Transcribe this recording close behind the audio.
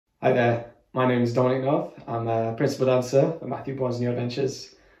Hi there, my name is Dominic. I'm a principal dancer at Matthew Bourne's New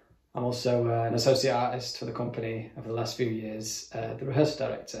Adventures. I'm also an associate artist for the company over the last few years, the rehearsal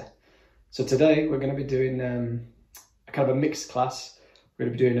director. So today we're going to be doing a kind of a mixed class. We're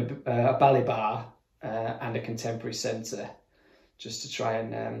going to be doing a ballet bar and a contemporary centre, just to try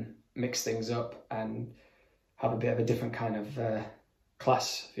and mix things up and have a bit of a different kind of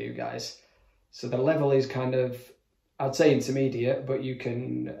class for you guys. So the level is kind of, I'd say intermediate, but you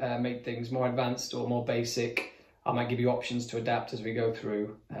can make things more advanced or more basic. I might give you options to adapt as we go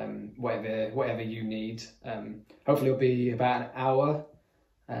through, whatever you need. Hopefully it'll be about an hour.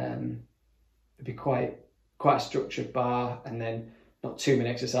 It'll be quite a structured bar, and then not too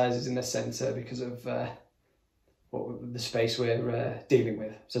many exercises in the centre because of the space we're dealing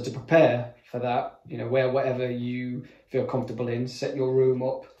with. So to prepare for that, wear whatever you feel comfortable in, set your room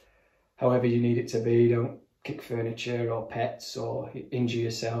up however you need it to be. Don't kick furniture or pets or injure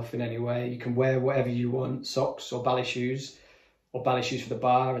yourself in any way. You can wear whatever you want, socks or ballet shoes for the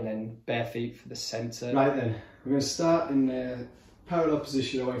bar, and then bare feet for the centre. Right then, we're going to start in a parallel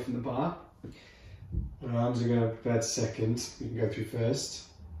position away from the bar. Our arms are going to be prepared second. We can go through first.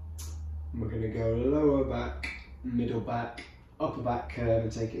 And we're going to go lower back, middle back, upper back curve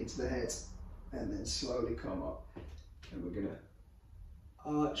and take it into the head, and then slowly come up. And we're going to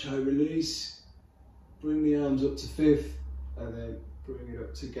arch, high release. Bring the arms up to fifth, and then bring it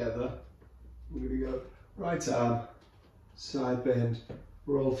up together. We're going to go right arm, side bend,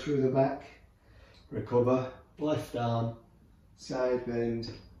 roll through the back, recover, left arm, side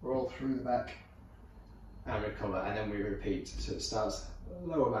bend, roll through the back, and recover, and then we repeat. So it starts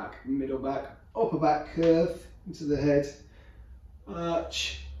lower back, middle back, upper back curve into the head,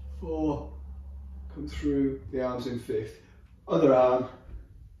 arch, 4, come through, the arms in fifth, other arm,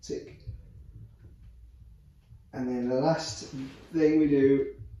 tick. And then the last thing we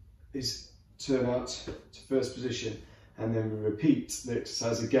do is turn out to first position, and then we repeat the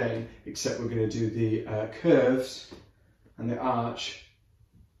exercise again, except we're going to do the curves and the arch,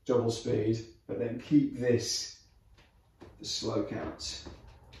 double speed, but then keep this the slow count.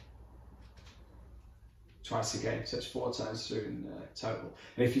 Twice again, so it's 4 times through in total.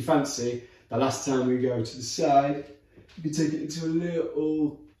 And if you fancy, the last time we go to the side, you can take it into a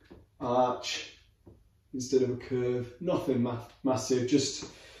little arch instead of a curve. Nothing massive, just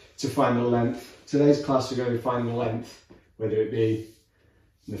to find the length. Today's class we're going to be finding the length, whether it be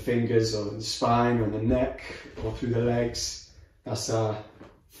in the fingers or in the spine or in the neck or through the legs. That's our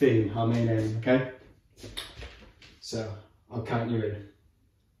theme, our main aim, okay? So I'll count you in.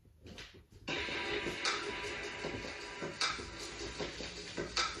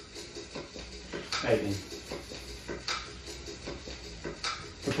 8.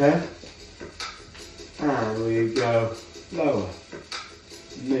 Prepare. And we go lower,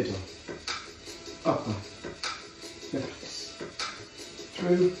 middle, upper, nipples,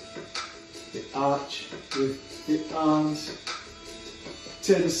 through the arch with the arms,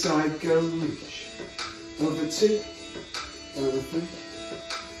 to the side, go reach, over 2, over 3,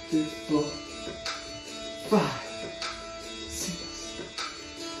 2, 4, 5, 6,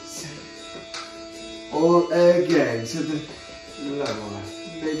 7, all again, to the lower,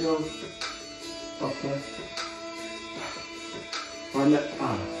 middle, upper, find that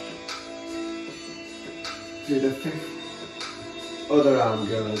arm, through the fifth, other arm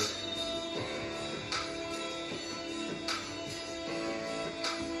goes,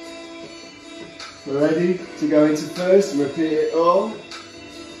 we're ready to go into first and repeat it all.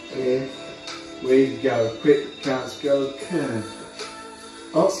 Here we go, quick counts, go, curve,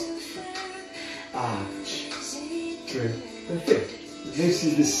 up, arch, through the fifth. This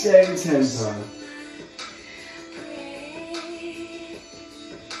is the same tempo.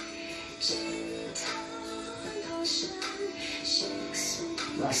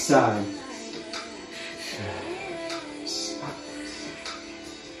 Last time.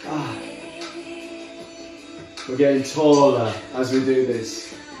 We're getting taller as we do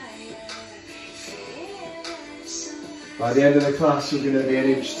this. By the end of the class, you're going to be an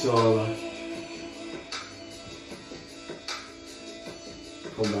inch taller.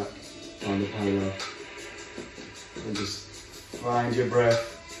 Come back on the parallel and just find your breath.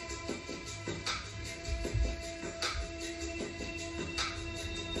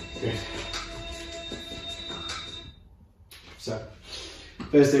 Good. So,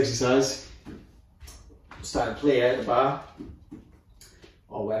 first exercise, starting plie at the bar,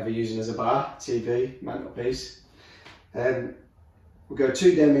 or whatever you're using as a bar, TV, mantelpiece. We'll go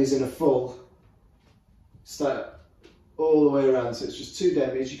 2 demis and a full, start all the way around, so it's just 2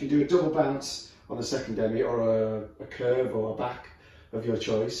 demis. You can do a double bounce on the second demi, or a curve or a back, of your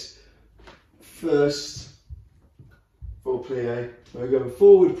choice. First, full plie. We're going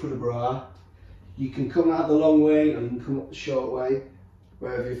forward put a bras. You can come out the long way or you can come up the short way,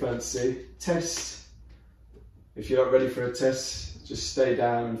 wherever you fancy. Test. If you're not ready for a test, just stay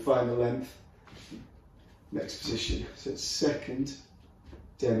down and find the length. Next position. So it's second,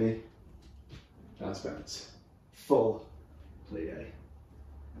 demi, bounce, bounce. Full plie.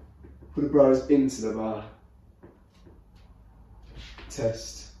 Put the bras into the bar.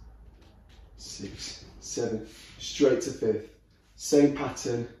 Test. 6, 7, straight to fifth. Same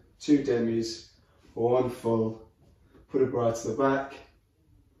pattern, 2 demis, 1 full. Put a bra to the back.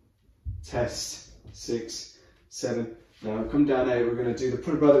 Test. 6, 7. Now come down 8. We're going to do the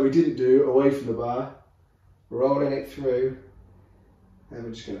put a bra that we didn't do away from the bar. Rolling it through. And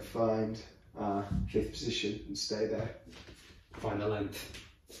we're just going to find our 5th position and stay there. Find the length.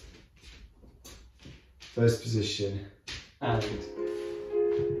 First position and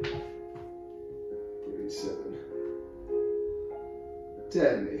 7.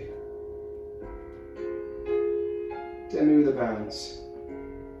 Demi. Demi with a bounce.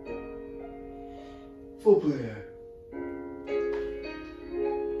 Full plie.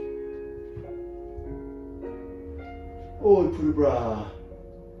 Forward put a bras.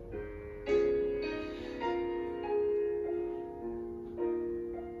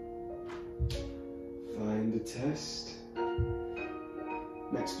 Find the test.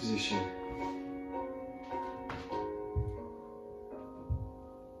 Next position.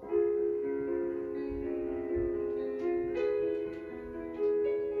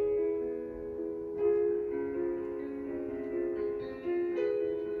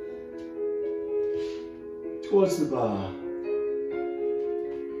 Towards the bar.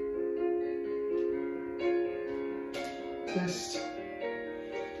 Test.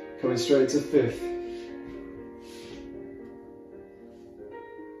 Coming straight to 5th.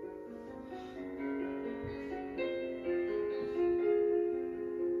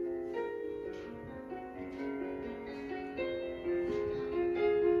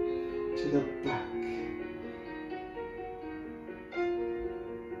 To the back.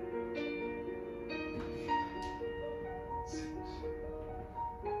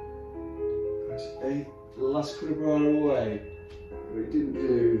 Press 8. Last put a bra away. We didn't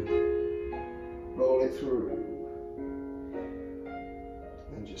do. Roll it through.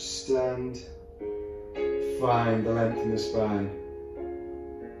 And just stand. Find the length in the spine.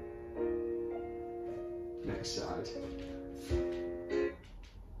 Next side.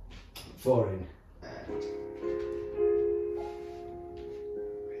 4 in. And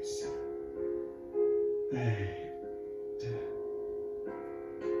 7, 8.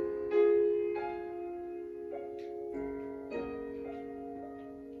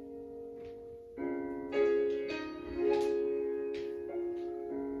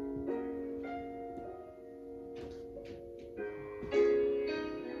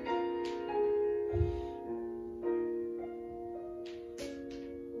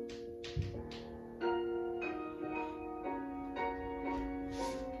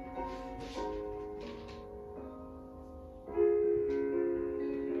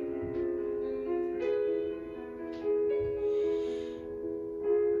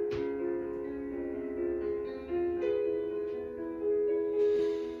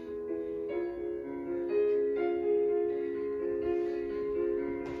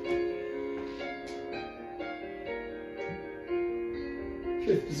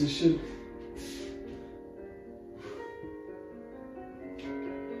 Fifth position.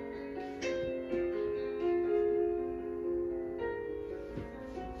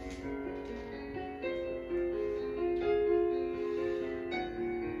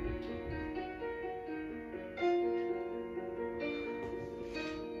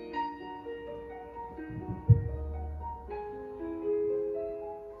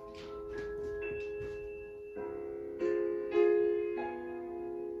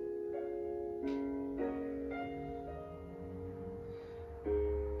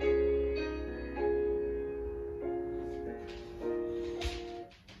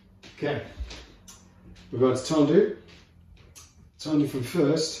 Okay, we're going to tendu. Tendu from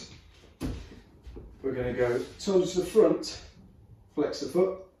first. We're going to go tendu to the front, flex the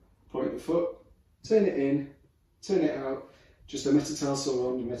foot, point the foot, turn it in, turn it out, just a metatarsal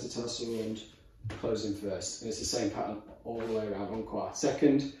rond, closing first. And it's the same pattern all the way around, on quad.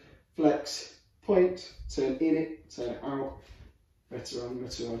 Second, flex, point, turn in it, turn it out, veteran,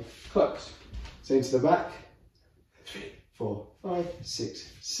 close. So into the back, 3, 4, 5,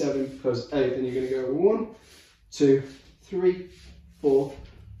 6, 7, close 8. Then you're going to go 1, 2, 3, 4,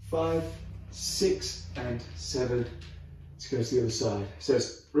 5, 6, and 7. to go to the other side. So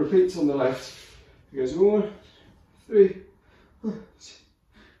it repeats on the left. It goes 1, 3,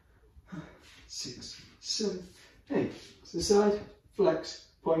 6, 7, 8. To the side, flex,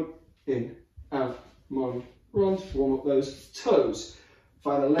 point, in, out, run, warm up those toes.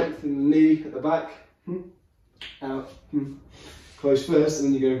 Find a length in the knee at the back, out, close first,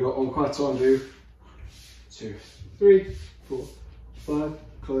 and then you're going to go on quite tendu. 2, 3, 4, 5,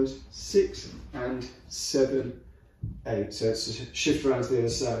 close, 6 and 7, 8. So it's a shift around to the other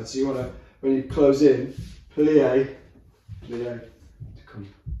side. So you want to, when you close in, plie, to come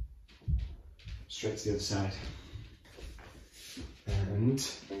straight to the other side. And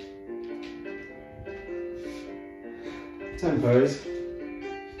tempo is 4,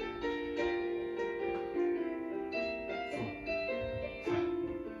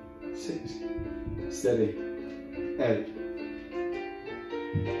 5, 6, steady, 8.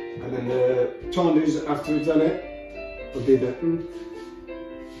 And then the tendus after we've done it will be the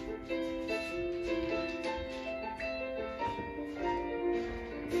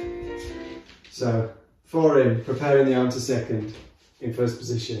So 4 in, preparing the arm to second in first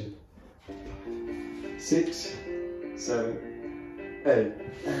position. 6, 7, 8.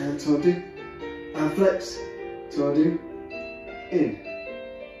 And tendu, and flex, tendu, in,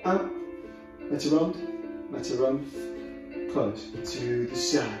 out, let it run, close to the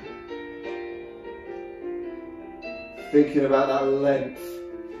side. Thinking about that length,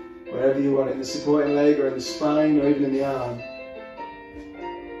 wherever you want it, in the supporting leg or in the spine or even in the arm.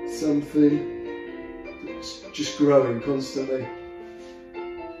 Something that's just growing constantly.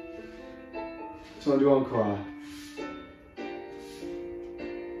 Tendu encore.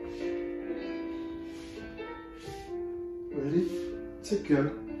 Ready to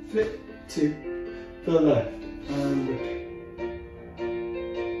go, flip to the left and repeat.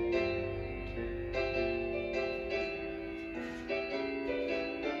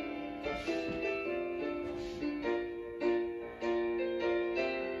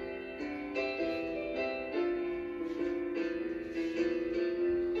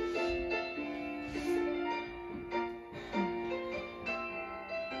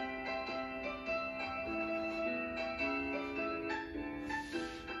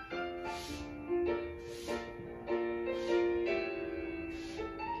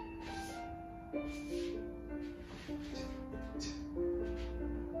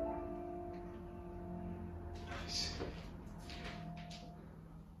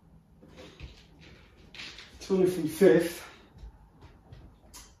 From 5th,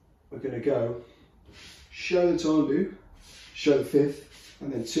 we're going to go show the tendu, show the 5th,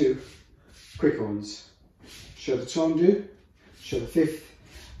 and then 2 quicker ones. Show the tendu, show the 5th,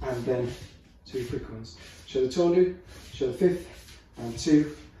 and then 2 quicker ones. Show the tendu, show the 5th, and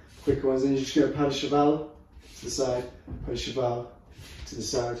 2 quicker ones. Then you just go pas de cheval to the side, pas de cheval to the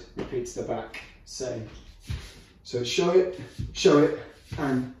side, repeat to the back, same. So show it,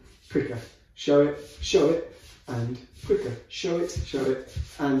 and quicker. Show it, and quicker. Show it,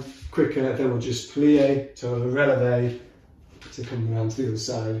 and quicker. Then we'll just plie to releve to come around to the other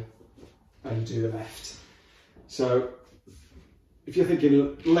side and do the left. So if you're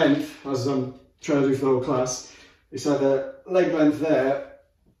thinking length, as I'm trying to do for the whole class, it's either leg length there,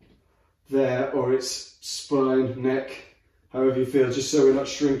 or it's spine, neck, however you feel, just so we're not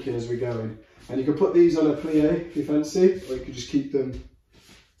shrinking as we're going. And you can put these on a plie if you fancy, or you can just keep them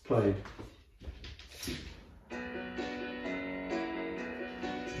plain.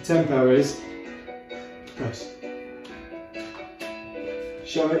 The tempo is press.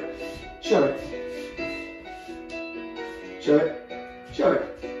 Show it, show it,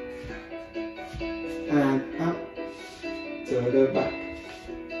 and out to the back.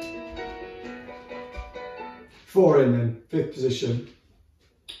 4 in then, 5th position,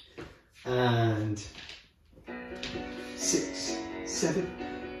 and 6, 7,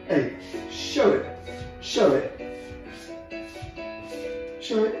 8. Show it, show it.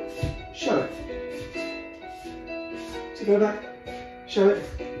 So go back, show it.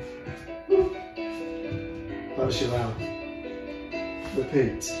 Pas de cheval.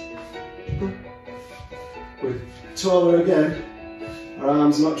 Repeat. We're taller again. Our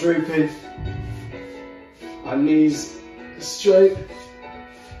arms not drooping. Our knees straight.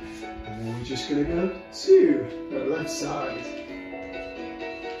 And then we're just going to go to the left side.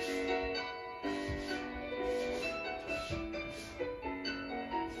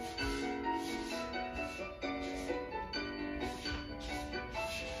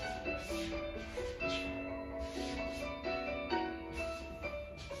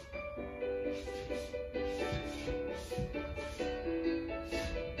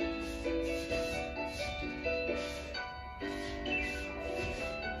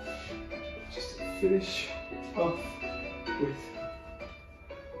 finish off with.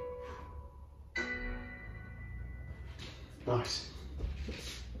 Nice.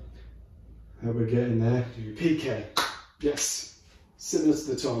 How we're getting there. Do PK. Yes. Similar to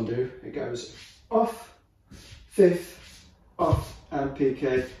the tendu. It goes off, fifth, off, and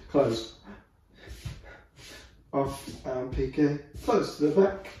PK, close. Off and PK, close to the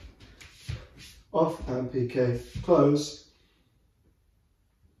back. Off and PK, close.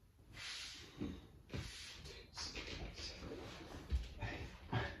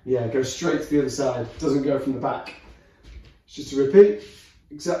 Yeah, go straight to the other side. Doesn't go from the back. It's just a repeat.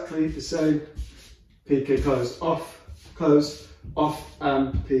 Exactly the same. PK, close, off,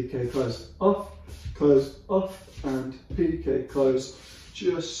 and PK, close, off, and PK, close.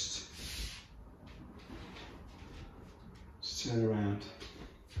 Just turn around.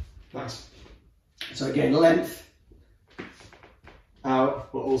 Nice. So again, length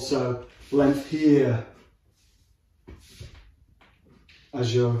out, but also length here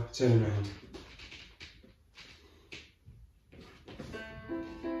as you're turning around.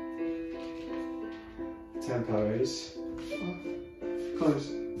 Tempo is off, close,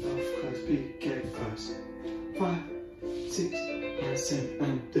 PK, close. 5, 6, and 7,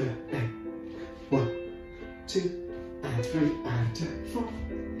 and 8. 1, 2, and 3, and 4,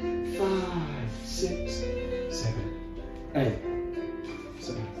 5, 6, 7, 8.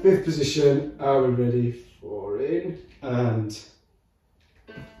 So, fifth position. Are we ready for in? And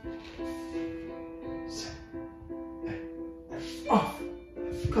 7, 8, and off,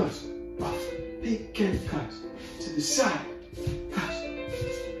 close, off, PK, close, to the side, close,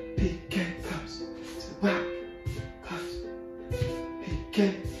 PK, close, to the back, close, PK,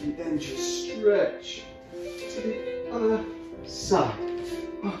 and then just stretch to the other side,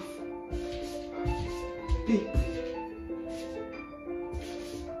 off, PK.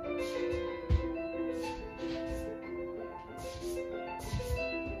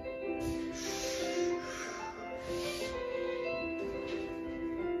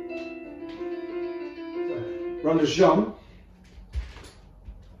 Run a jump.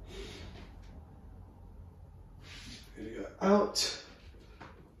 Here we go. Out.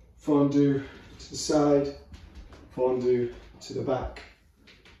 Fondue to the side. Fondue to the back.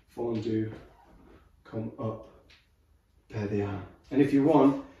 Fondue. Come up. Pair the arm. And if you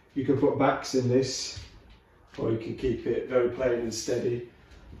want, you can put backs in this, or you can keep it very plain and steady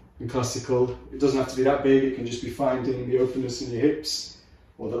and classical. It doesn't have to be that big. It can just be finding the openness in your hips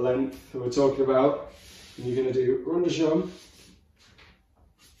or the length that we're talking about. And you're going to do rondejambe,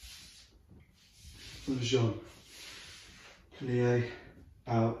 plie,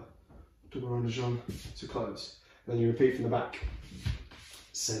 out, double rondejambe to close. Then you repeat from the back.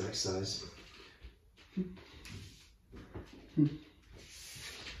 Same exercise.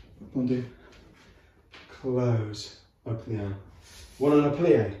 Undo, close, open the arm. One on a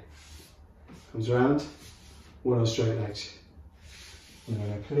plie, comes around, one on straight legs. One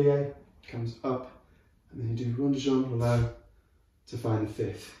on a plie, comes up. And then you do rondejambe, allow to find the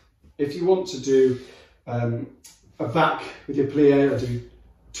fifth. If you want to do a back with your plie, or do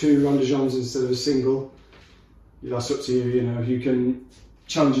 2 rondejambes instead of a single, that's up to you. You know, you can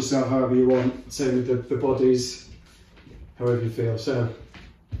challenge yourself however you want. Same with the bodies, however you feel. So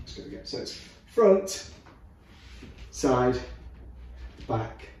let's go again. So it's front, side,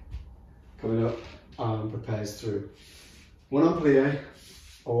 back, coming up, arm prepares through. One on plie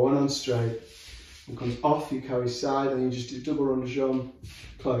or one on straight. One comes off, you carry side, and you just do double rondejambe,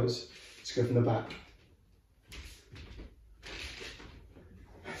 close, to go from the back.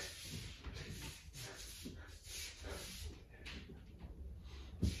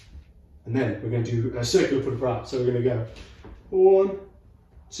 And then we're going to do a circular put apart. So we're going to go 1,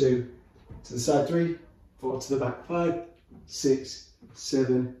 2, to the side 3, 4 to the back 5, 6,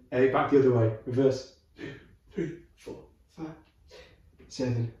 7, 8, back the other way, reverse 2, 3, 4, 5,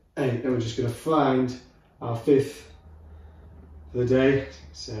 7, 8. Then we're just going to find our fifth for the day.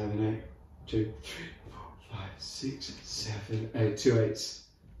 7, 8, 2, 3, 4, 5, 6, 7, 8. 2 8s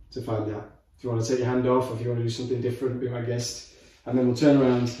to find that. If you want to take your hand off, or if you want to do something different, be my guest. And then we'll turn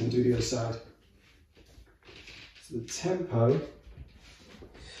around and do the other side. So the tempo.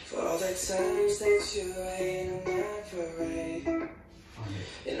 For all the times that you ain't in my parade,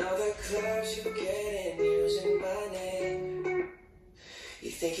 in all the clubs you get in using my name. You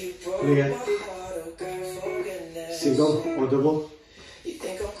think you broke my heart, oh girl, for goodness. Single or double. You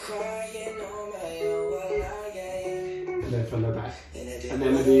think I'm crying on my own while I ain't. And then from the back. And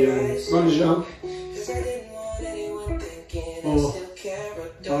then with the rondejambe. 'Cause I didn't want anyone thinking 4, I still care or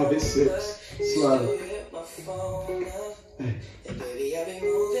 5, 6, slow. 8. And baby, I've been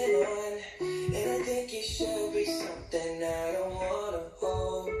moving on, and I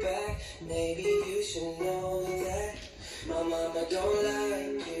don't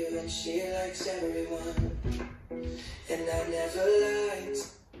like you and she likes everyone. And I never liked.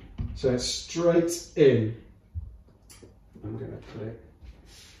 So it's straight in. I'm going to put it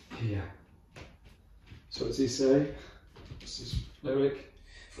here. So what does he say? What's his lyric?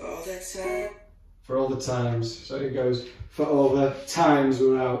 For all that time. For all the times. So it goes, for all the times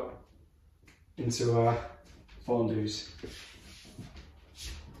we're out into our fondues.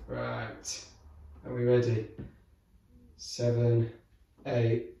 Right. Are we ready? 7,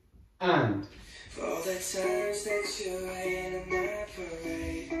 8, and. For all the times that you rain on my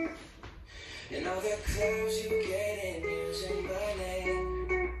parade. And all the clubs you get in using my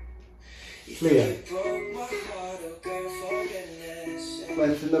name. You Clear. think you broke my heart, oh girl, for goodness sake.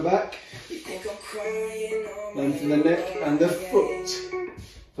 Lengthen the back, You think I'm crying on my lengthen the neck and the foot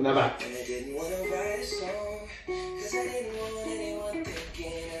from the back. And I didn't want to write a song, cause I didn't want anyone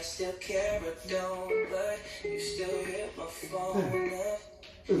thinking I still care or don't. But you still hit my phone up.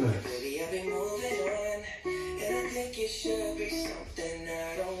 Reverse. Baby, I've been moving on, and I think it should be something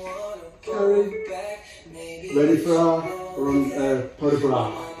I don't want to go back. Maybe Ready for our run, pas de bras.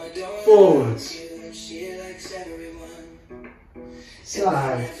 Mama don't Forwards. like you, and she likes everyone.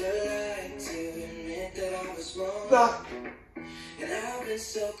 Side. Never lied to admit that I was wrong. Back. And I've been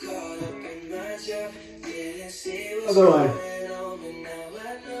so caught up in my job, didn't see what's Other way. going on, and now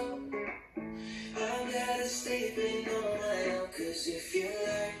I know I'm better sleeping on my own. Cause if you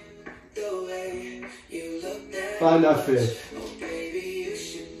like the way you look that Find that much, fifth. oh baby, you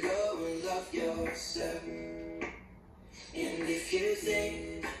should go and love yourself. And if you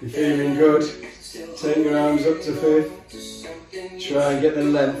think You're feeling good. still Take your arms up to fifth. to something Try and get the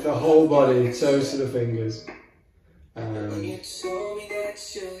length, the whole body, toes to the fingers. when you told me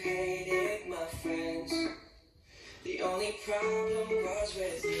that you hated my friends, the only problem was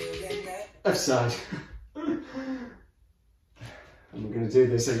with you and that. Left side. And we're going to do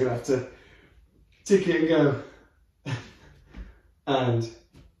this, so you're going to have to tick it and go. And.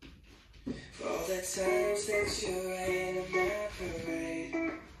 For all the times that you rain on my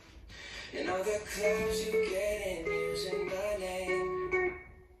parade, and all the clubs you get in using my name.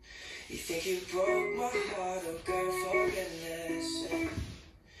 You think you broke my heart, oh girl, for goodness sake.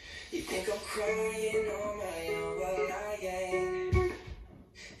 You think I'm crying on my own, well I ain't.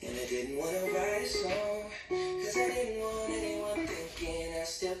 And I didn't want to write a song, cause I didn't want anyone thinking I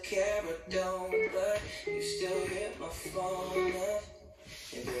still care or don't. But you still hit my phone up.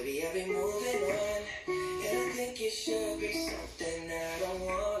 And baby, I've been moving on, and I think it should be something I don't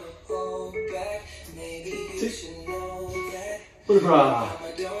want to hold back. Maybe you should know that Pas de bras.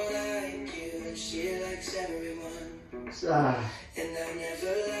 Mama don't like you and she likes everyone. Side. And I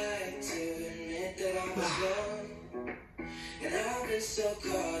never liked to admit that I was wrong. And I've been so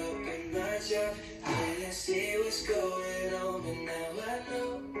caught up in my job, didn't see what's going on, and now I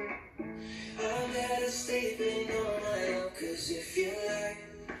know I'm better sleeping on my own. Cause if you like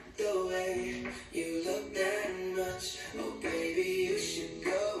the way you look that much, oh baby, you should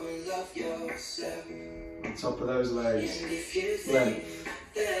go and love yourself. Top of those legs. And if you think Length.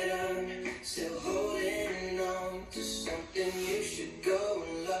 that I'm still holding on to something, you should go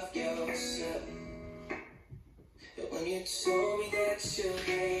and love yourself. But when you told me that you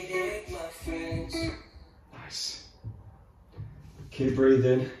hated my friends. Nice. Keep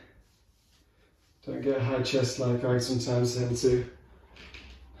breathing. Don't get a high chest like I sometimes tend to.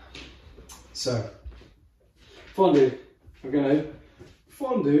 So, fondue. We're going to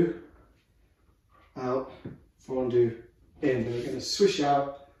fondue out, fondue in. Then we're going to swish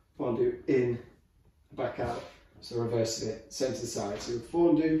out, fondue in, back out. So reverse it, centre side. So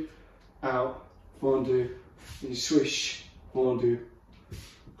fondue, out, fondue, and you swish, fondue,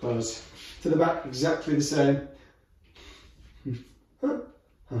 close. To the back, exactly the same.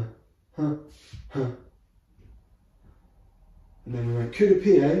 And then we went coup de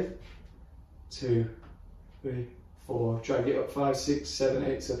pied, 2, 3, 4, drag it up 5, 6, 7,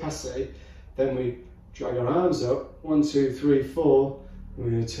 8, so passe. Then we drag our arms up, 1, 2, 3, 4, and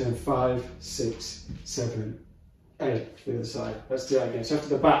we're going to turn 5, 6, 7, 8 to the other side. Let's do that again. So after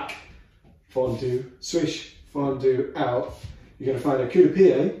the back, fondue, swish, fondue, out, you're going to find a coup de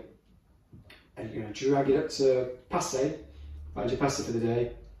pied, and you're going to drag it up to passe, find your passe for the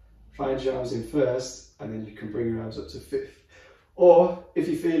day, find your arms in first, and then you can bring your arms up to fifth. Or if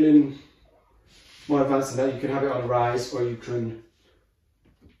you're feeling more advanced than that, you can have it on a rise, or you can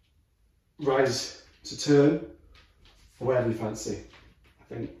rise to turn, or whatever you fancy,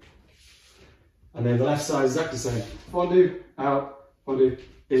 I think. And then the left side is exactly the same. Fondue, out, fondue,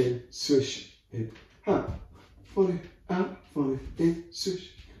 in, swish, in, out, fondue, out, fondue, in,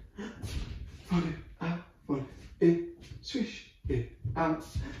 swish, fondue, out, fondue, in, swish, in, out.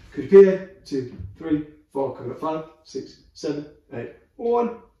 Coup de pied, 2, 3, 4, come at 5, 6, 7, 8,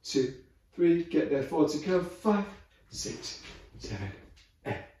 1, 2, 3, get there, 4 to go, 5, 6, 7,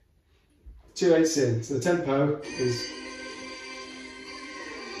 8. 2 8s in, so the tempo is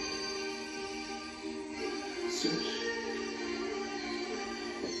switch.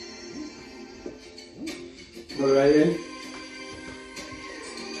 Another 8 in.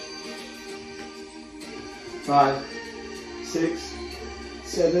 5, 6,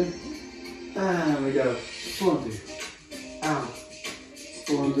 7, and we go. Fondu, out,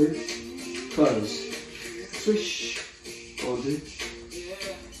 fondu, close, swish, fondu,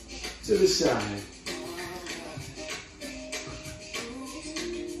 to the side.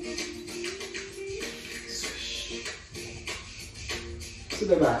 Swish, to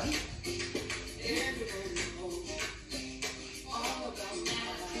the back.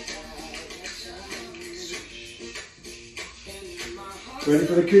 Ready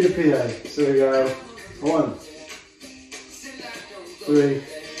for the coup de pied. So we go 1, 3,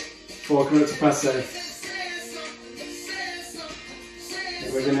 4, come up to passe.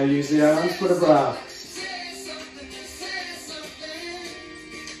 And we're going to use the arms for the bras.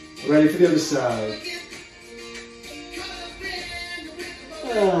 Ready for the other side.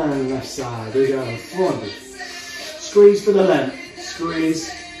 And left side. Here we go. 1. Squeeze for the length. Squeeze,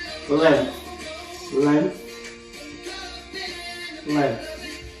 length, length. Length,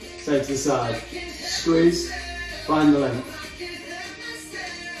 stay to the side, squeeze, find the length.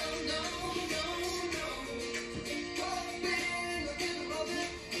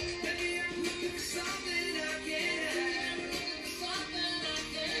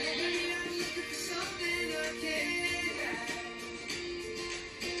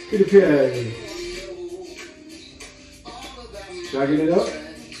 Coup de pied. Dragging it up.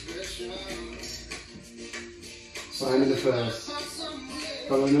 Finding the first.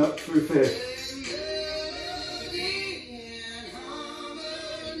 Following up through 5th.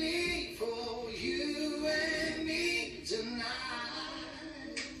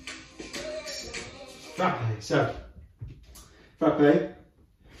 Frappe. So, frappe,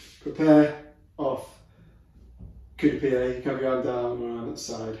 prepare, off. Coup de pied, you can have your arm down or arm at the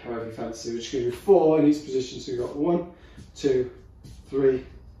side, however you fancy. We're just going to do 4 in each position. So we've got 1, 2, 3,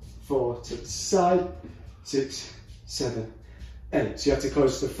 4 to the side, 6, 7, 8. So you have to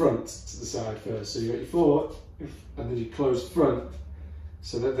close the front to the side first. So you got your 4, and then you close front,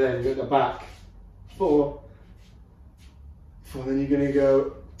 so that then you're at the back. 4, 4. Then you're going to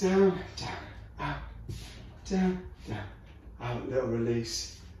go down, down, out, down, down, out. Little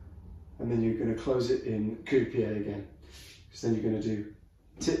release, and then you're going to close it in coup de pied again. So then you're going to do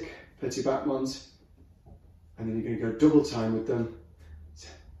tick, petit battements, and then you're going to go double time with them.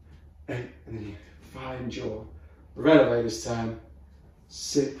 8, and then you find your releve this time.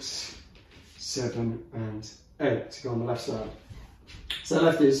 6, 7, and 8 to go on the left side. So the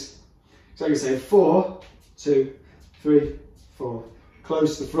left is, so I can say 4, 2, 3, 4.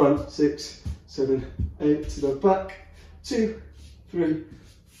 Close to the front. 6, 7, 8 to the back. 2, 3,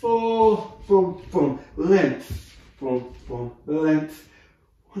 4. Boom, boom. Length. Boom, boom. Length.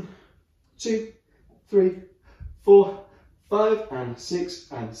 1, 2, 3, 4, 5, and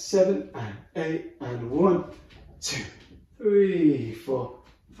 6, and 7, and 8, and 1, 2, 3, 4,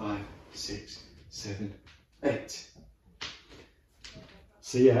 5, 6, 7, 8.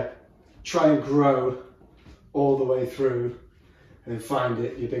 So yeah, try and grow all the way through and then find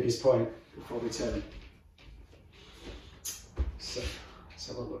it your biggest point before we turn. So let's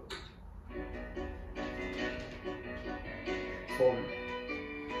have a look. 4,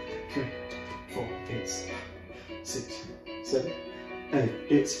 3, 4, it's 6, 7, 8.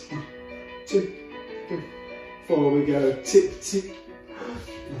 It's 1, 2, 3, 4. We go tick, tick.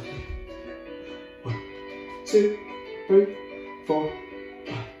 1, 2, 3, 4,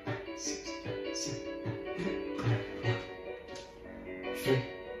 5, 6, 7, 8, 9, 1, 3,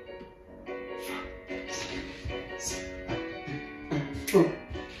 5, 6, 7, 8, 1.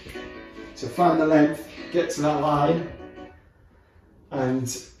 So find the length, get to that line, and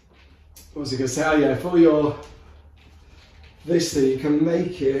what was I going to say? Oh yeah, for your this thing, you can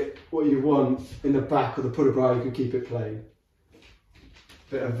make it what you want in the back of the put bra. You can keep it plain.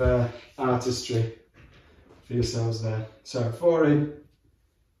 Bit of artistry for yourselves there. So 4 in,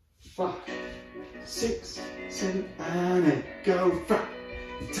 5, 6, 7, and 8. Go front,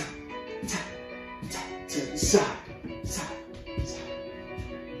 tap, tap, tap, to the side, side,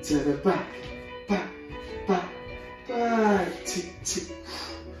 side, to the back, back, back, back, tick, tick,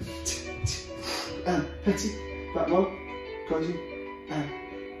 tick, tick, and petit, back one. Closing and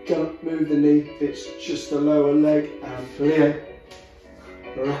don't move the knee, it's just the lower leg and plie.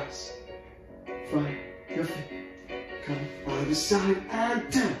 Rise. Find your feet. Come either side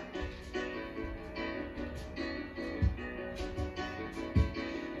and down.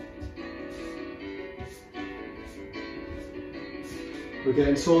 We're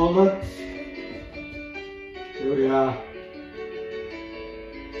getting taller. Here we are.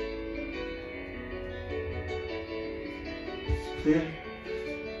 Clear.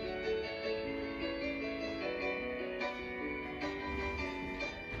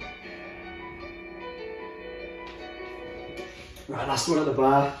 Right, last one at the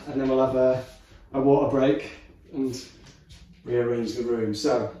bar, and then we'll have a water break and rearrange the room.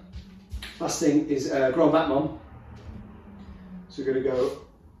 So, last thing is grown back mon. So we're going to go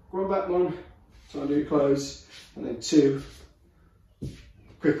grown back mon, try and do your close, and then 2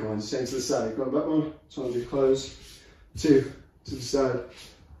 quick ones, same to the side. Grown back mon, try and do close, 2 to the side,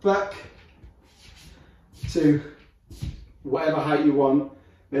 back, 2, whatever height you want.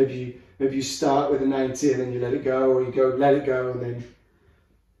 Maybe you start with a 90 and then you let it go, or you go let it go and then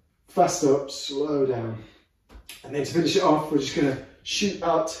fast up, slow down. And then to finish it off, we're just going to shoot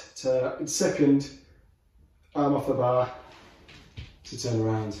out to second arm off the bar to turn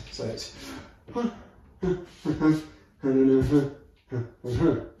around. So it's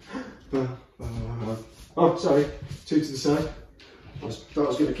oh, sorry, 2 to the side. I thought I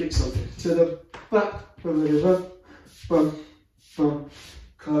was going to kick something. To the back, bum, bum,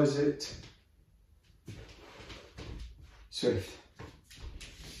 close it, swift.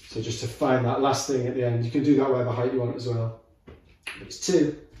 So just to find that last thing at the end, you can do that whatever height you want as well. It's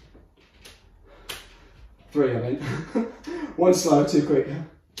 2, 3, I mean. 1 slow, 2 quick.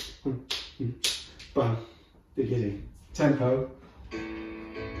 Bam, beginning. Tempo.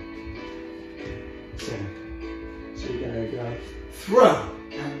 So you're going to go throw,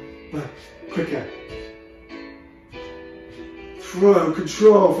 quicker. Throw,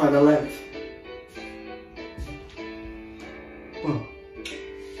 control, find the length. Boom.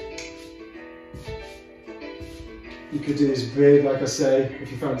 You could do this big, like I say,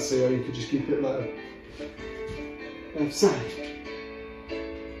 if you fancy, or you could just keep it low. Left side.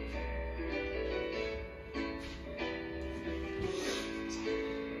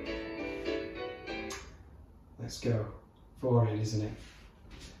 Let's go. Forward, isn't it?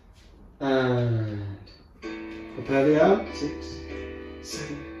 And prepare the arm. 6,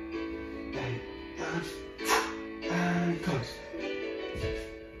 7, 8, and close.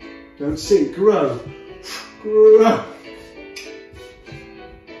 Don't sink, grow. Grow.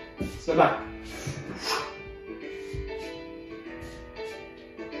 Step back.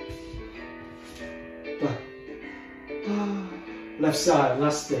 Left side,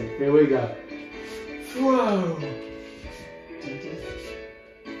 last thing. Here we go. Throw.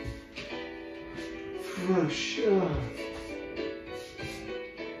 Throw, shove.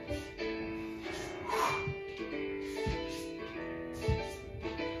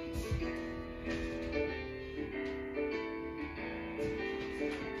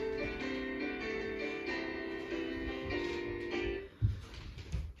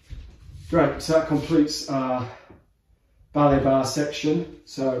 Great, so that completes our ballet bar section.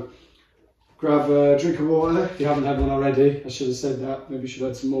 So grab a drink of water if you haven't had one already. I should have said that, maybe you should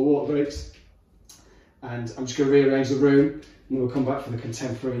have had some more water breaks. And I'm just going to rearrange the room and then we'll come back for the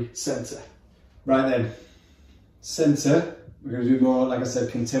contemporary centre. Right then, centre, we're going to do more, like I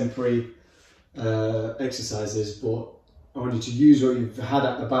said, contemporary exercises, but I want you to use what you've had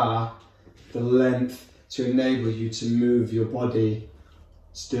at the bar, the length, to enable you to move your body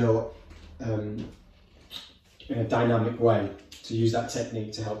still in a dynamic way, to use that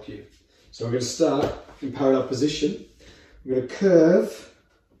technique to help you. So we're going to start in parallel position. We're going to curve,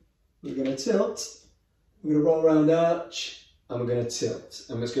 we're going to tilt, we're going to roll around arch, and we're going to tilt.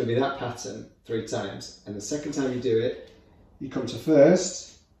 And it's going to be that pattern 3 times. And the second time you do it, you come to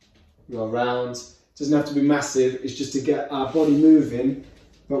first, you go around. It doesn't have to be massive, it's just to get our body moving,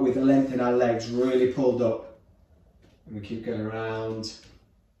 but with the length in our legs really pulled up. And we keep going around.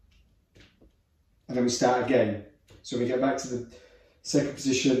 And then we start again. So we get back to the second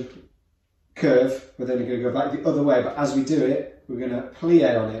position, curve, but then we're going to go back the other way. But as we do it, we're going to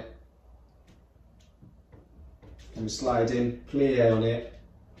plie on it. And we slide in, plie on it,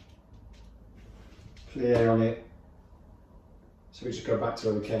 plie on it. So we just go back to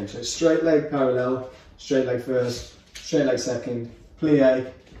where we came. So it's straight leg parallel, straight leg first, straight leg second,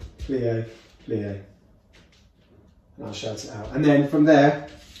 plie, plie, plie. And I'll shout it out. And then from there,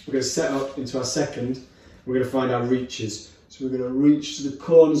 we're going to set up into our second. We're going to find our reaches. So we're going to reach to the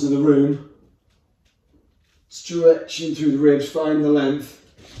corners of the room, stretching through the ribs, find the length,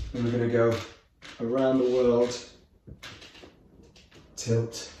 and we're going to go around the world,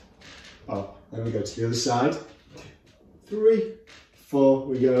 tilt, up. Then we go to the other side. 3, 4,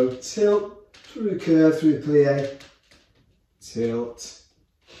 we go tilt, through the curve, through the plie, tilt,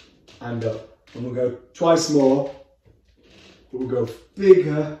 and up. And we'll go twice more, but we'll go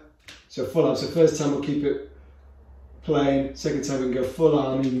bigger. So full arm. So first time we'll keep it plain, second time we can go full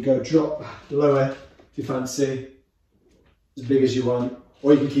arm, you can go drop lower if you fancy, as big as you want,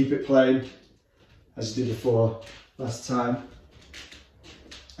 or you can keep it plain, as you did before last time.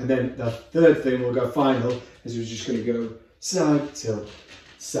 And then the third thing we'll go final is we're just going to go side, tilt,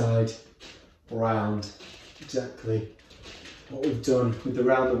 side, round. Exactly what we've done with the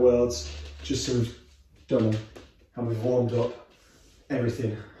round the worlds, just so we've done them and we've warmed up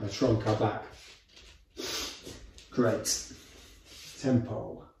everything, our trunk, our back. Great.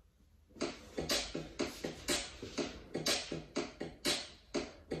 Tempo.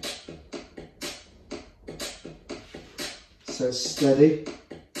 So steady.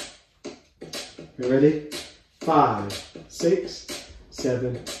 You ready? 5, 6,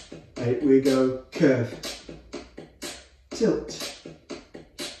 7, 8. We go curve, tilt,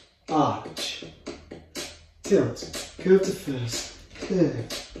 arch, tilt, curve to first, curve,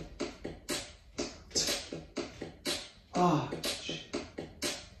 arch,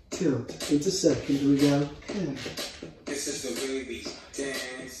 tilt, into second. We go curve. This is the way we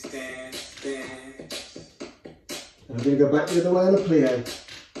dance, dance, dance. And we're going to go back the other way on a plie.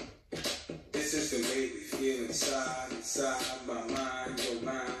 This is the way we feel inside, inside my mind, your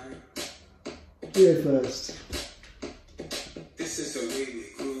mind. Plie first. This is the way we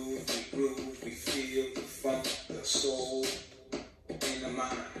groove, we feel the funk, the soul in the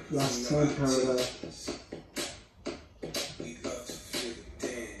mind. Last time parallel. We love to feel the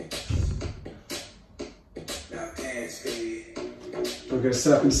dance. Now dance, baby. We're going to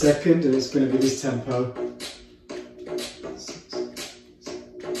start in second, and it's going to be this tempo.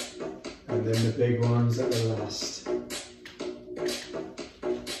 And then the big ones at the last.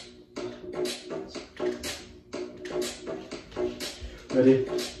 Ready?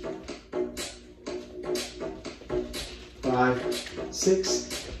 5, 6,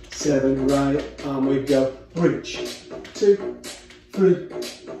 7, right arm we go. Reach. 2, 3,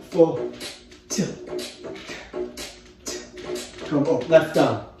 4, tilt. Come up, left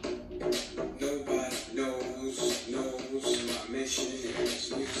arm. Nobody knows my mission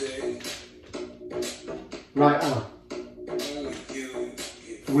is music. Right arm. Only you.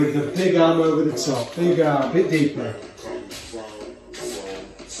 With the big arm over the top. Big arm, a bit deeper.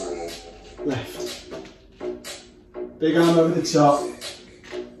 Left. Big arm over the top.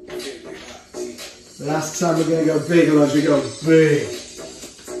 Last time we're going to go big, otherwise we go big.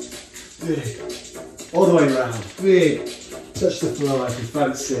 Big. All the way around. Big. Touch the floor like you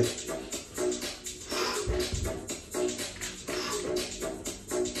fancy.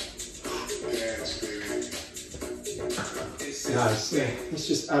 Nice. Yeah. Let's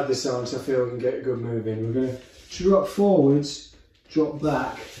just add this on so I feel we can get a good move in. We're going to drop forwards, drop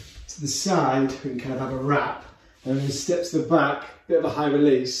back to the side. We can kind of have a wrap. And then step to the back, bit of a high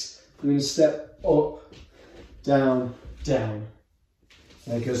release. I'm going to step up, down, down.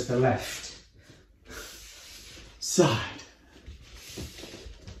 There goes the left. Side.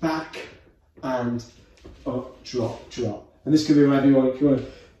 Back and up, drop, drop. And this can be whenever you want. If you want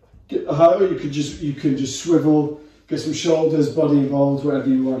to get the height, or you can just swivel, get some shoulders, body involved, whatever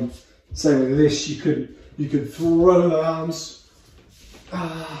you want. Same with this, you could throw the arms.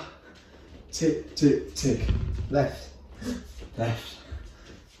 Tick, tick, tick. Left, left,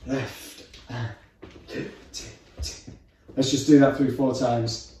 left, and tick, tick, tick. Let's just do that 3-4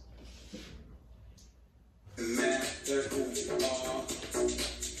 times.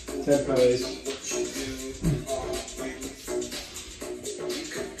 Tempo is.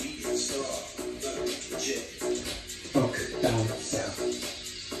 Up, down, down.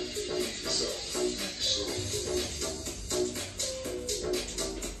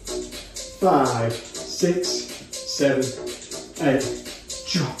 5, 6, 7, 8.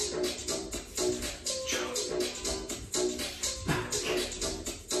 Drop. Drop. Back.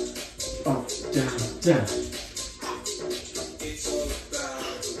 Up, down, down.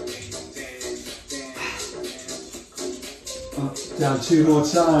 Up, down 2 more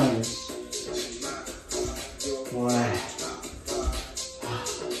times. Wow.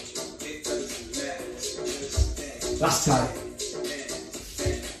 Last time.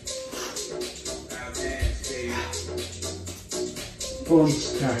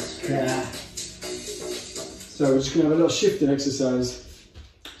 So we're just going to have a little shifting exercise.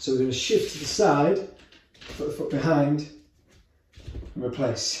 So we're going to shift to the side, put the foot behind, and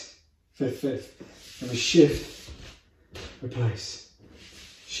replace. Fifth. And we shift, replace.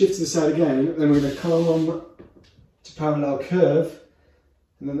 shift to the side again, then we're going to come to parallel curve,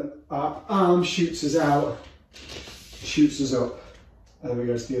 and then our arm shoots us out, shoots us up, and then we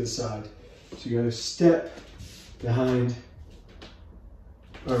go to the other side. So you go step, behind,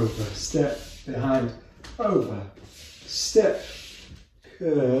 over, step, behind, over, step,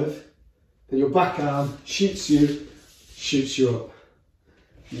 curve, then your back arm shoots you up.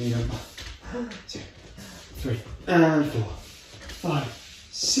 And then you go 1, 2, 3, and 4, 5,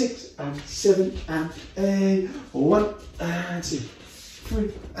 6, and 7, and 8. 1, and 2,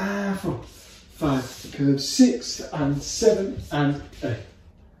 3, and 4, 5, curve 6, and 7, and 8.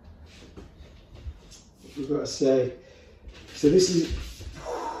 We've got to say, so this is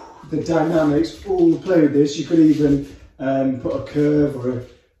the dynamics, all play with this. You could even put a curve or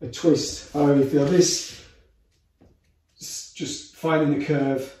a twist, however you feel. This is just finding the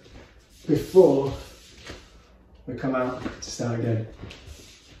curve before we come out to start again.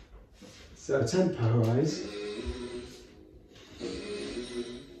 So tempo wise,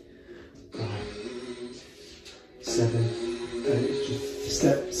 5, 7, 8, just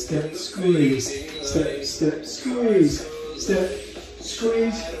step, step, squeeze, step, step, squeeze, step,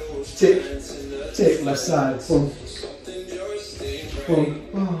 squeeze, tick, tick, left side, boom, boom,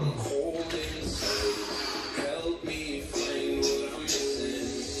 oh.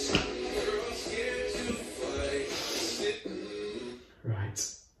 Right,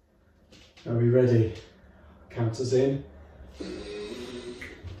 are we ready? Count us in.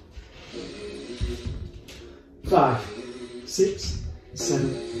 5, 6,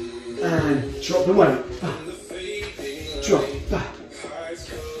 7, and drop the weight. Back. Drop, back.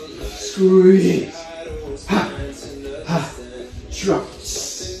 Squeeze. Ha, ha.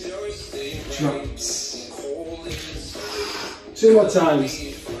 Drops. Drops. 2 more times.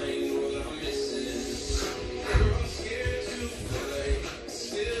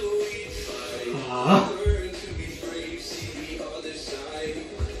 Ah.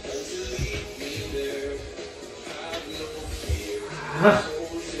 Ah.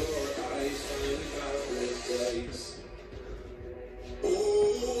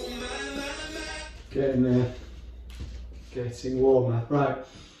 Getting there, getting warmer. Right,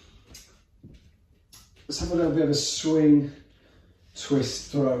 let's have a little bit of a swing,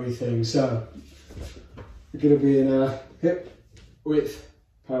 twist, throwy thing. So we're going to be in a hip width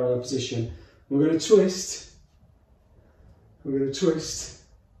parallel position. We're going to twist, we're going to twist,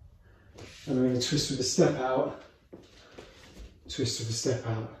 and we're going to twist with a step out, twist with a step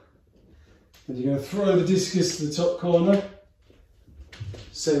out. And you're going to throw the discus to the top corner,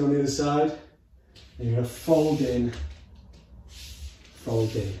 same on the other side. And you're going to fold in,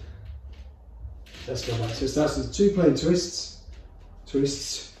 fold in. Let's go back. So it starts with 2 plain twists,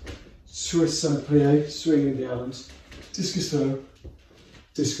 twists, twists on a plie, swing with the arms, discus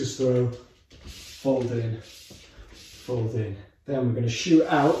throw, fold in, fold in. Then we're going to shoot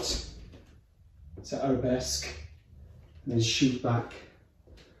out to arabesque, and then shoot back.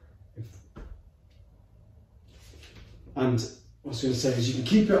 And what I was going to say is you can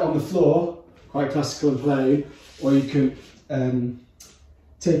keep it on the floor, quite classical and plain, or you can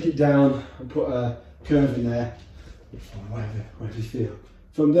take it down and put a curve in there, or whatever you feel.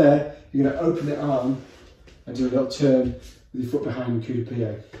 From there, you're going to open the arm and do a little turn with your foot behind coup de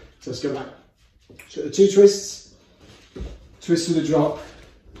plie. So let's go back. So the 2 twists, twist with a drop,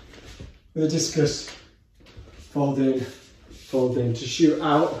 with a discus, fold in, to shoot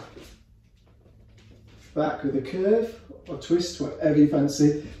out, back with a curve, or twist, whatever you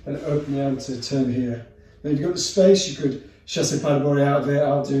fancy, and open the arm to turn here. Then you've got the space, you could chassé pas de bourrée out of it.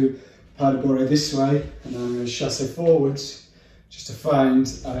 I'll do pas de bourrée this way, and then I'm going to chassé forwards, just to find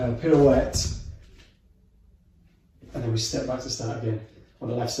a pirouette, and then we step back to start again on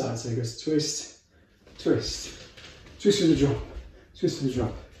the left side. So it goes twist, twist, twist with a drop, twist with a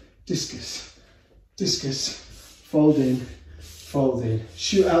drop, discus, discus, fold in,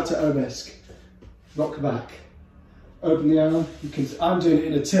 shoot out to arabesque, rock back, open the arm. You can. I'm doing it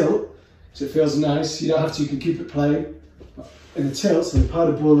in a tilt, so it feels nice. You don't have to. You can keep it plain. In a tilt, so pas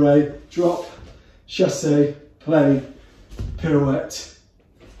de bourrée, drop, chassé, plain, pirouette.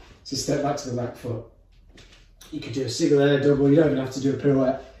 So step back to the back foot. You could do a single air double. You don't even have to do a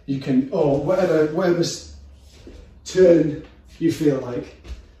pirouette. You can, or whatever turn you feel like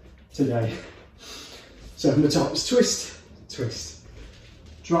today. So from the top, it's twist, twist,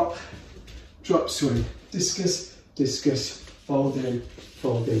 drop, drop, swing, discus, discus, fold in,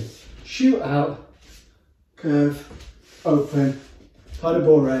 shoot out, curve, open, pas de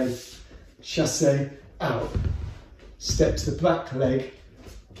bourrée, chassé, out. Step to the back leg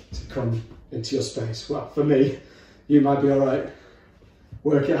to come into your space. Well, for me, you might be all right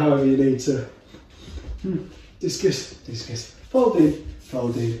Work it however you need to. Discus, discus, fold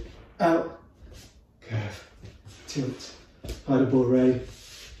in, out, curve, tilt, pas de bourrée,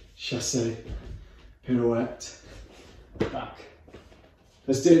 chassé, pirouette, back.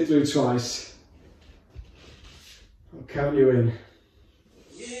 Let's do it through twice. I'll count you in.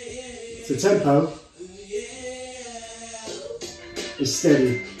 The tempo is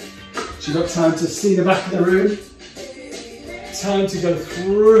steady. So you've got time to see the back of the room, time to go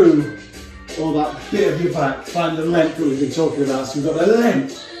through all that bit of your back, find the length that we've been talking about. So we've got the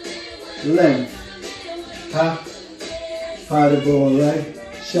length, pas de bourrée,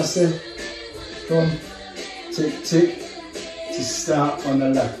 chassé, come, tick, tick, to start on the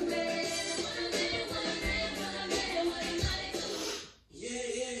left.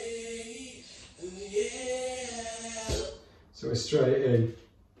 So we're straight in.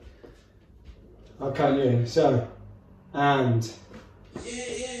 I'll count you in. So, and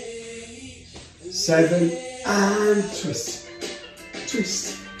 7, and twist,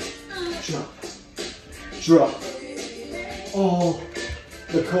 twist, drop. All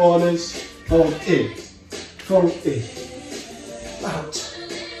the corners, fold in, out,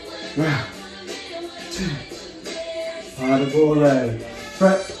 round, 2, pas de bourrée,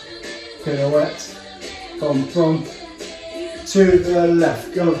 prep, pirouette, come from, to the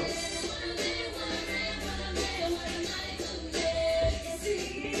left, go.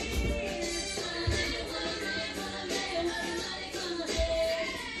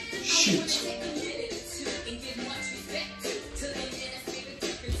 Shoot.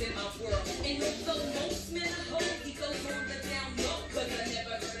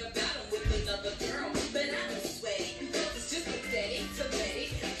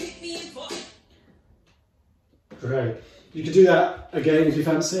 Great. You could do that again if you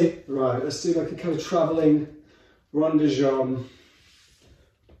fancy. Right, let's do like a kind of travelling rond de jambe.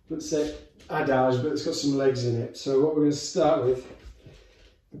 Let's say adage, but it's got some legs in it. So what we're going to start with,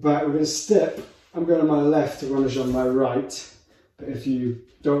 we're going to step. I'm going on my left to rond de jambe my right. But if you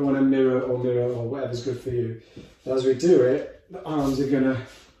don't want to mirror or whatever's good for you, as we do it, the arms are going to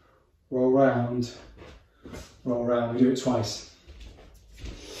roll round. We do it twice.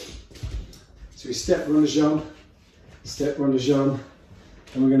 So we step rond de jambe. Step rond de jambe,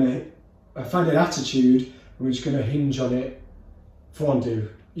 and we're going to find an attitude, and we're just going to hinge on it. Fondue.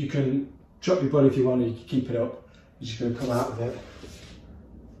 You can drop your body if you want, you can keep it up. You're just going to come out of it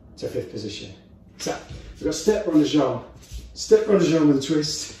to 5th position. So we've got step rond de jambe with a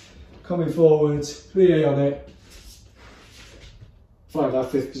twist, coming forward, plie on it, find our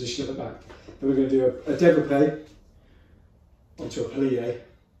 5th position at the back. Then we're going to do a développé onto a plie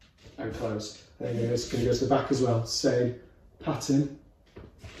and close. Then it's going to go to the back as well. Same pattern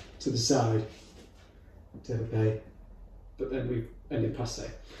to the side. Développé, but then we end in passé.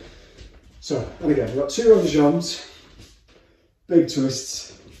 So, and again, we've got 2 rond de jambes, big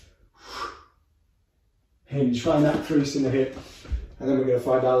twists, hinge, find that crease in the hip, and then we're going to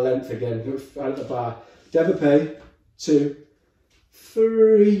find our length again, out the bar. Développé, 2,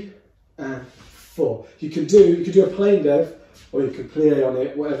 3, and 4. You could do a plain dev, or you could plie on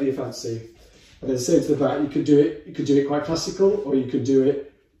it, whatever you fancy. And then same to the back, you could do it quite classical, or you could do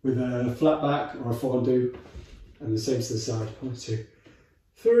it with a flat back or a fondue, and the same to the side. 1, 2,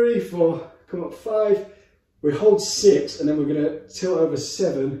 3, 4, come up 5. We hold 6, and then we're going to tilt over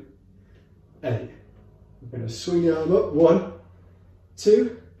 7, 8. We're going to swing the arm up, 1,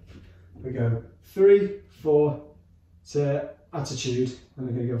 2. We go 3, 4 to attitude, and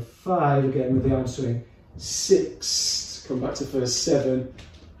we're going to go 5 again with the arm swing. 6, come back to first, 7,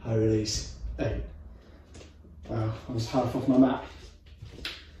 high release. 8. Wow, I was half off my mat.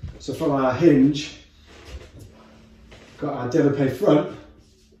 So from our hinge, got our développé front,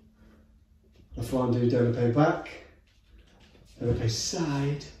 a fondue développé back, développé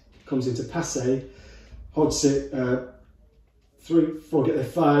side, comes into passé, holds it 3, 4, get there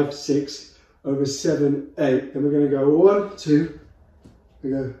 5, 6, over 7, 8. Then we're going to go 1, 2, we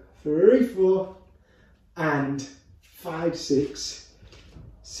go 3, 4, and 5, 6,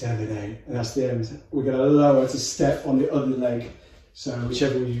 7, 8, and that's the end. We're going to lower to step on the other leg. So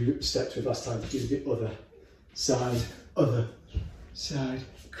whichever you stepped with last time, do the other side,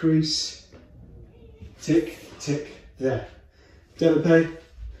 crease, tick, tick, there. Développé,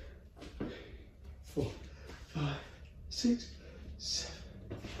 4, 5, 6, 7,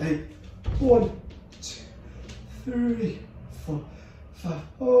 8, 1, 2, 3, 4, 5,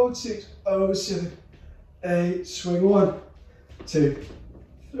 hold 6, over 7, 8, swing 1, 2,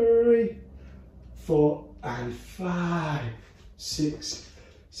 3, 4, and 5, 6,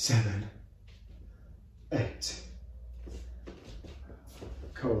 7, 8.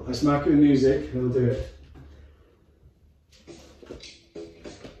 Cool. Let's mark it with music and we'll do it.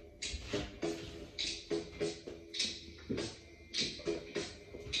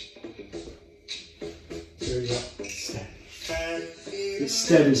 Here we go. It's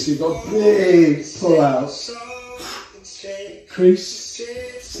steady, so you've got a big pull out. Crease,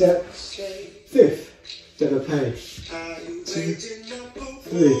 step, fifth, développé. 2,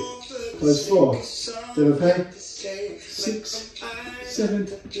 3, close 4, développé. 6, 7,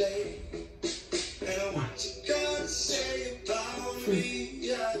 1, 2,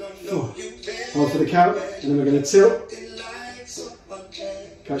 3, 4. Hold for the count, and then we're going to tilt.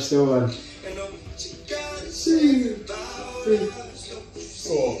 Catch the one. 2, 3,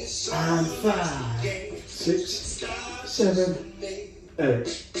 4, and 5, 6, 7,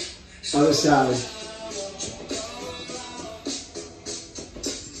 8. Other side.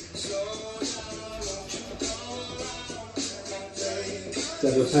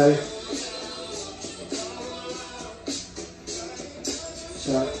 Développé.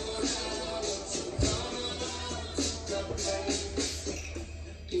 So.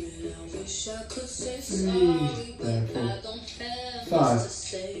 3, there, 4, 5.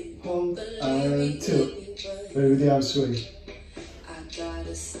 Hold and tilt. Ready with the arm swing. And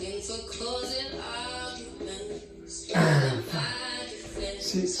 5,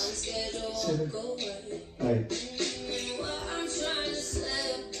 6, 7, 8.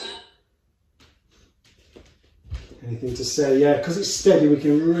 Anything to say? Yeah, because it's steady, we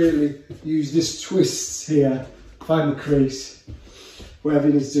can really use this twist here. Find the crease. Whatever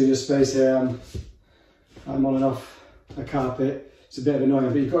you need to do in your space here. I'm on and off a carpet. It's a bit annoying,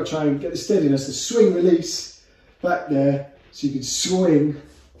 but you've got to try and get the steadiness, the swing release back there, so you can swing.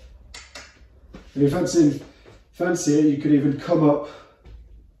 And if fancy it, you could even come up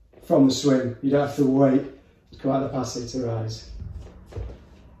from the swing. You don't have to wait to come out of the passe to rise.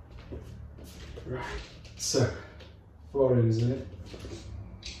 Right, so 4 in, isn't it?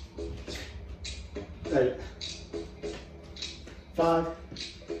 8, 5,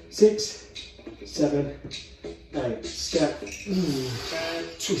 6, 7, 8. Step. Twist.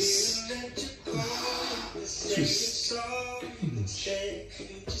 Twist.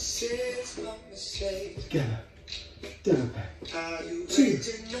 Together. Développé. 2,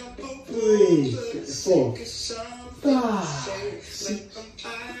 3. Get the 4, 5, 6,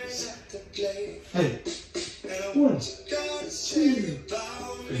 8. 1, 2,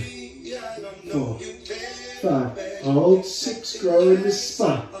 3, 4, 5. Hold 6. Grow in the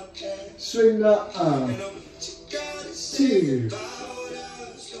spine. Swing that arm. 2.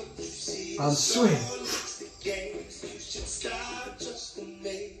 And swing.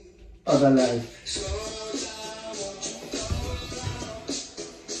 Other leg.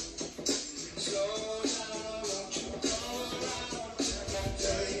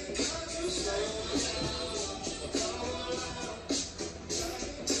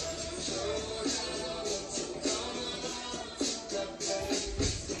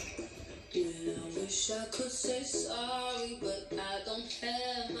 I could say sorry, but I don't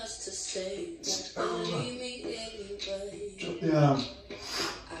have much to say. Leave me anyway. Drop the arm.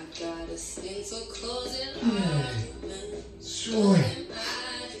 I got a thing for closing arguments. Swing.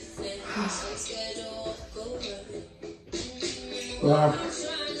 Wow.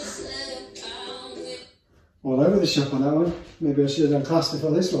 All over the shop on that one. Maybe I should have done class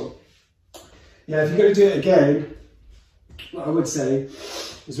before this one. Yeah, if you're going to do it again, what I would say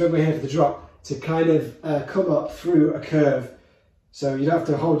is when we're here for the drop, to kind of come up through a curve. So you don't have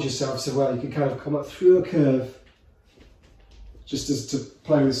to hold yourself so well, you can kind of come up through a curve just as to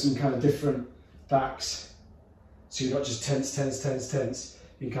play with some kind of different backs. So you're not just tense, tense, tense, tense.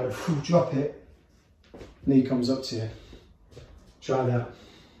 You can kind of drop it, knee comes up to you. Try that.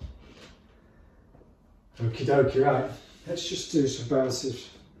 Okie dokie, right. Let's just do some bounces,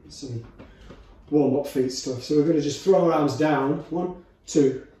 some warm-up feet stuff. So we're going to just throw our arms down. 1,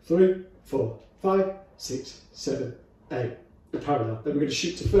 2, 3, 4, 5, 6, 7, 8. Parallel. Then we're going to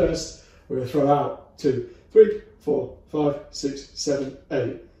shoot to first. We're going to throw out 2, 3, 4, 5, 6, 7,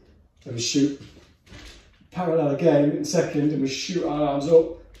 8. Then we shoot parallel again in second, and we shoot our arms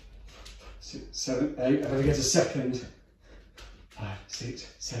up. 6, 7, 8. And then we get a second. 5, 6,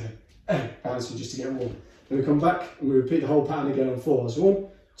 7, 8. Bouncing just to get warm. Then we come back and we repeat the whole pattern again on 4s. 1,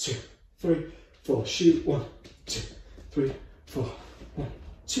 2, 3, 4. Shoot. 1, 2, 3, 4. 1,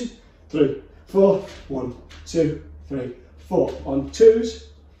 2, 3, 4. 1, 2, 3, 4. On 2s,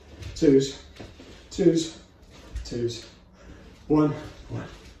 2s, 2s, 2s. 1, 1,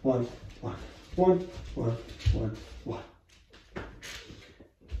 1, 1, 1, 1, 1, 1.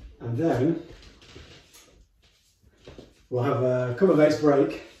 And then We'll have a couple of 8s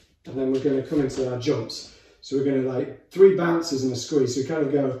break, and then we're going to come into our jumps. So we're going to like 3 bounces and a squeeze. So we kind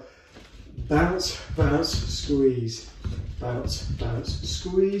of go bounce, bounce, squeeze, bounce, bounce,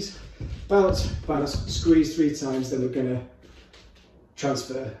 squeeze, bounce, bounce, squeeze 3 times. Then we're going to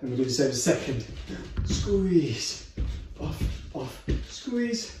transfer, and we'll do the same second. Squeeze, off, off,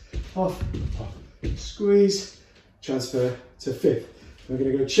 squeeze, off, off, squeeze, transfer to 5th. We're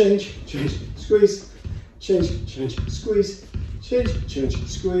going to go change, change, squeeze, change, change, squeeze, change, change,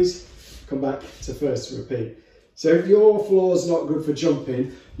 squeeze, come back to 1st to repeat. So if your floor's not good for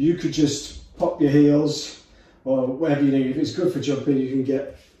jumping, you could just pop your heels or whatever you need. If it's good for jumping, you can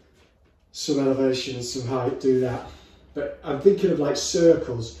get some elevation, some height, do that. But I'm thinking of like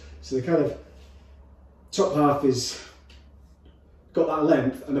circles. So the kind of top half is got that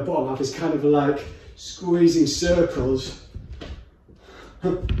length, and the bottom half is kind of like squeezing circles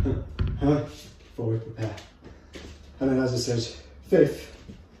before we prepare. And then, as I said, 5th,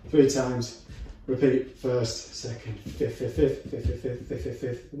 3 times, repeat 1st, 2nd, 5th, 5th, 5th, 5th, 5th, 5th, 5th, 5th,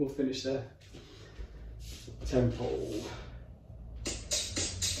 5th. We'll finish there. Tempo.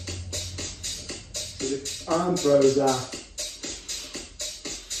 So the arm throws are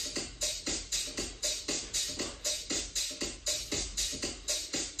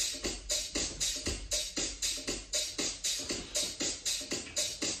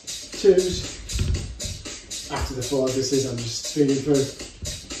twos. After the 4s, this is, I'm just feeding through.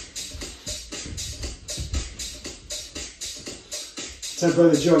 Tempo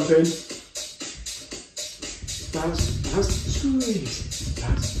the jump in. Bounce, bounce, squeeze.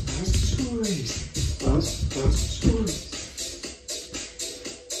 Bounce, bounce, squeeze. Bounce, bounce, squeeze.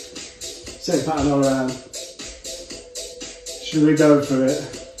 Same pattern all around. Should we go for it?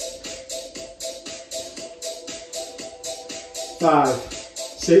 5,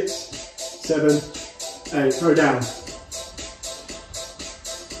 6, 7, 8. Throw down.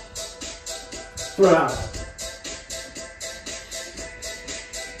 Throw out.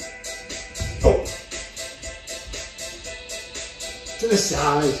 Up. To the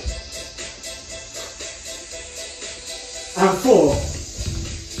side. And 4.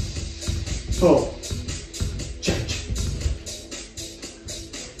 4. Change.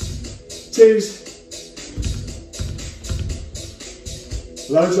 2s.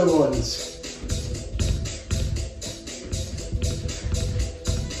 Loads of 1s.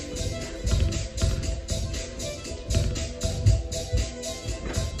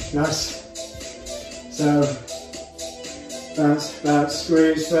 Nice. So, bounce, bounce,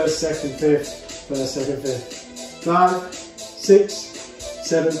 squeeze, 1st, 2nd, 5th, 1st, 2nd, 5th. 5, 6,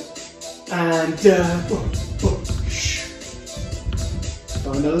 7, and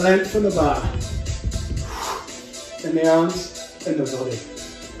find the length from the bar. In the arms, in the body.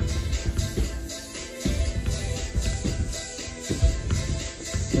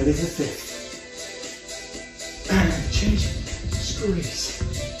 Ready for 5th. And change, squeeze.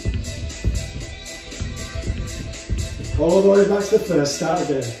 All the way back to the 1st, start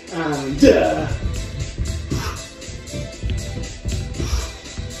again. And 5th.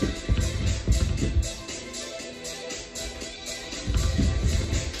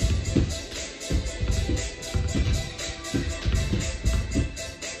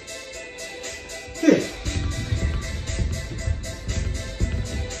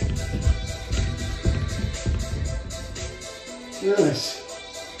 Nice.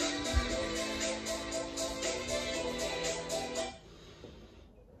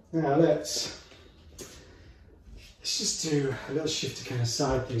 Now let's just do a little shift to kind of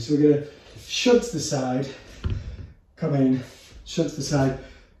side thing. So we're going to shove to the side, come in, shove to the side,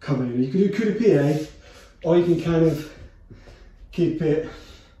 come in. You can do coup de pied, or you can kind of keep it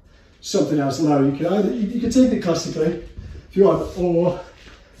something else low. You can either, you can take it classically if you want, or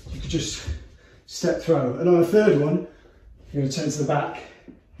you could just step through. And on a 3rd one, you're going to turn to the back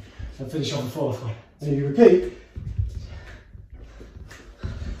and finish on the 4th one. And you repeat.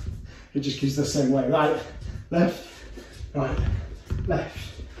 It just keeps the same way. Right, left, right, left,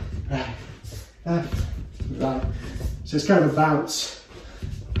 right, left, right. So it's kind of a bounce,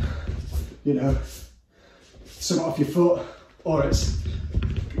 you know, something off your foot, or it's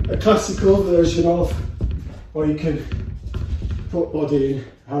a classical version of, or you can put body in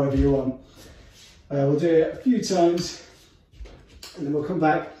however you want. We'll do it a few times, and then we'll come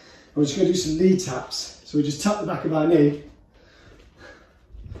back, and we're just going to do some knee taps. So we just tap the back of our knee.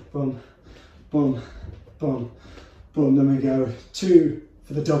 Boom, boom, boom, boom. Then we go 2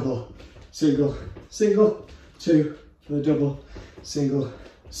 for the double, single, single, 2 for the double, single,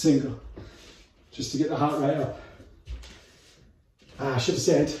 single. Just to get the heart rate up. I should have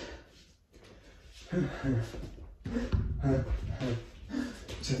said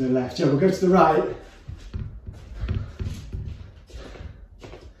To the left. Yeah, we'll go to the right.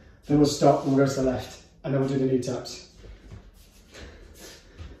 Then we'll stop and we'll go to the left. And then we'll do the knee taps.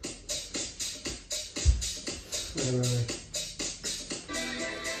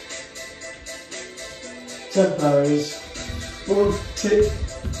 Tempos. Boom, tick,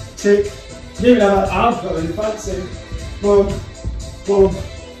 tick. You even have an arm got really fancy. Boom, boom,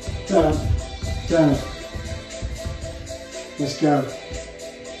 down, down. Let's go.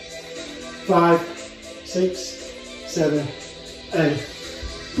 5, 6, 7, 8.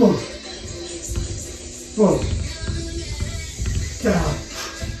 Boom, boom, down,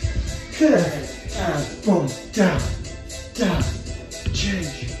 good, and boom, down, down,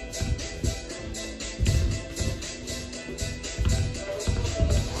 change.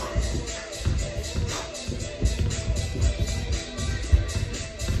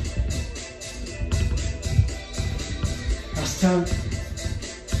 Last time.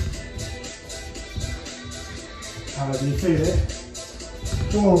 How do you feel it?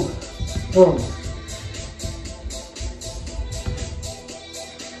 Boom, boom.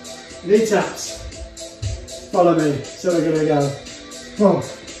 Knee taps. Follow me. So we're gonna go boom,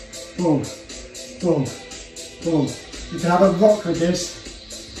 boom, boom, boom. You can have a rock with this,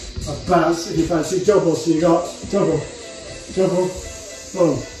 or bounce if you fancy double. So you got double, double,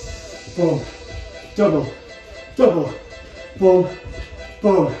 boom, boom, double, double, boom,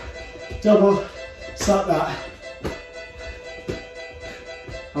 boom, double. It's like that.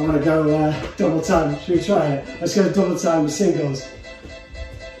 I'm going to go double time. Should we try it? Let's go double time with singles.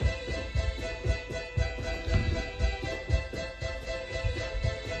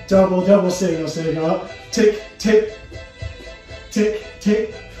 Double, double singles. So you go tick, tick, tick,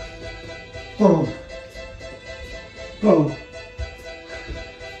 tick, boom, boom,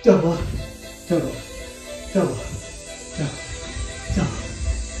 double, double, double, double, double,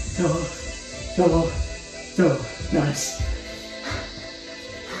 double, double, double. Nice.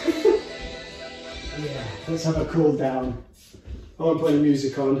 Yeah, let's have a cool down. I won't put any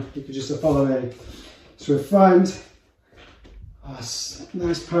music on, you can just follow me. So we've found a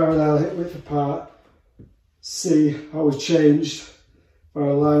nice parallel, hip width apart. See how we've changed our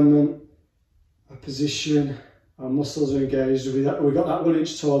alignment, our position, our muscles are engaged. We got that 1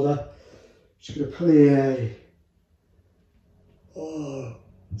 inch taller. Just going to plie. Oh,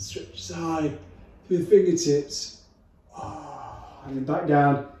 stretch side through the fingertips. Oh, and then back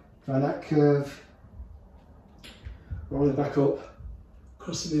down, find that curve. Roll it back up,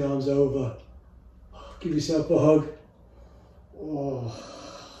 crossing the arms over. Give yourself a hug. Oh,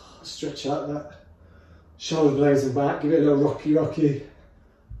 stretch out that shoulder blades and back. Give it a little rocky, rocky.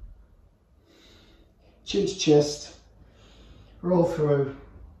 Chin to chest. Roll through.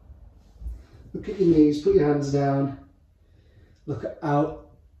 Look at your knees. Put your hands down. Look out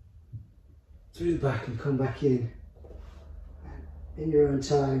through the back and come back in. In your own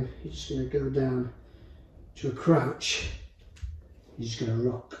time, you're just going to go down to a crouch. You're just going to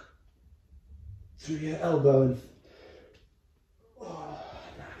rock through your elbow and oh,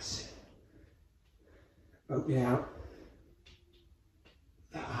 nice. Open out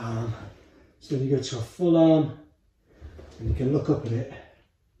that arm. So then you go to a full arm and you can look up at it.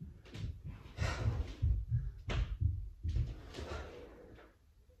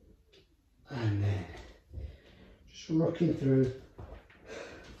 And then just rocking through.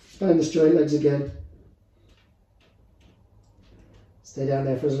 Find the straight legs again. Stay down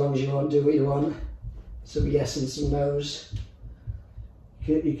there for as long as you want, do what you want. Some yes and some no's.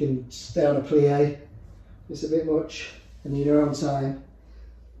 You can stay on a plie, it's a bit much, and in your own time,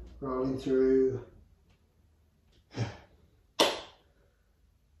 rolling through.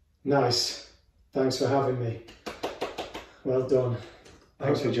 Nice, thanks for having me. Well done.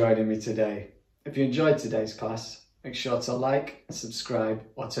 Thanks for joining me today. If you enjoyed today's class, make sure to like, subscribe,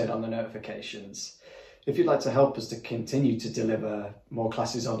 or turn on the notifications. If you'd like to help us to continue to deliver more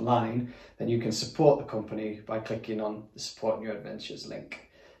classes online, then you can support the company by clicking on the Support New Adventures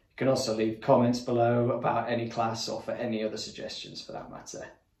link. You can also leave comments below about any class or for any other suggestions for that matter.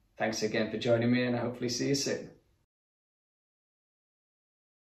 Thanks again for joining me and I hopefully see you soon.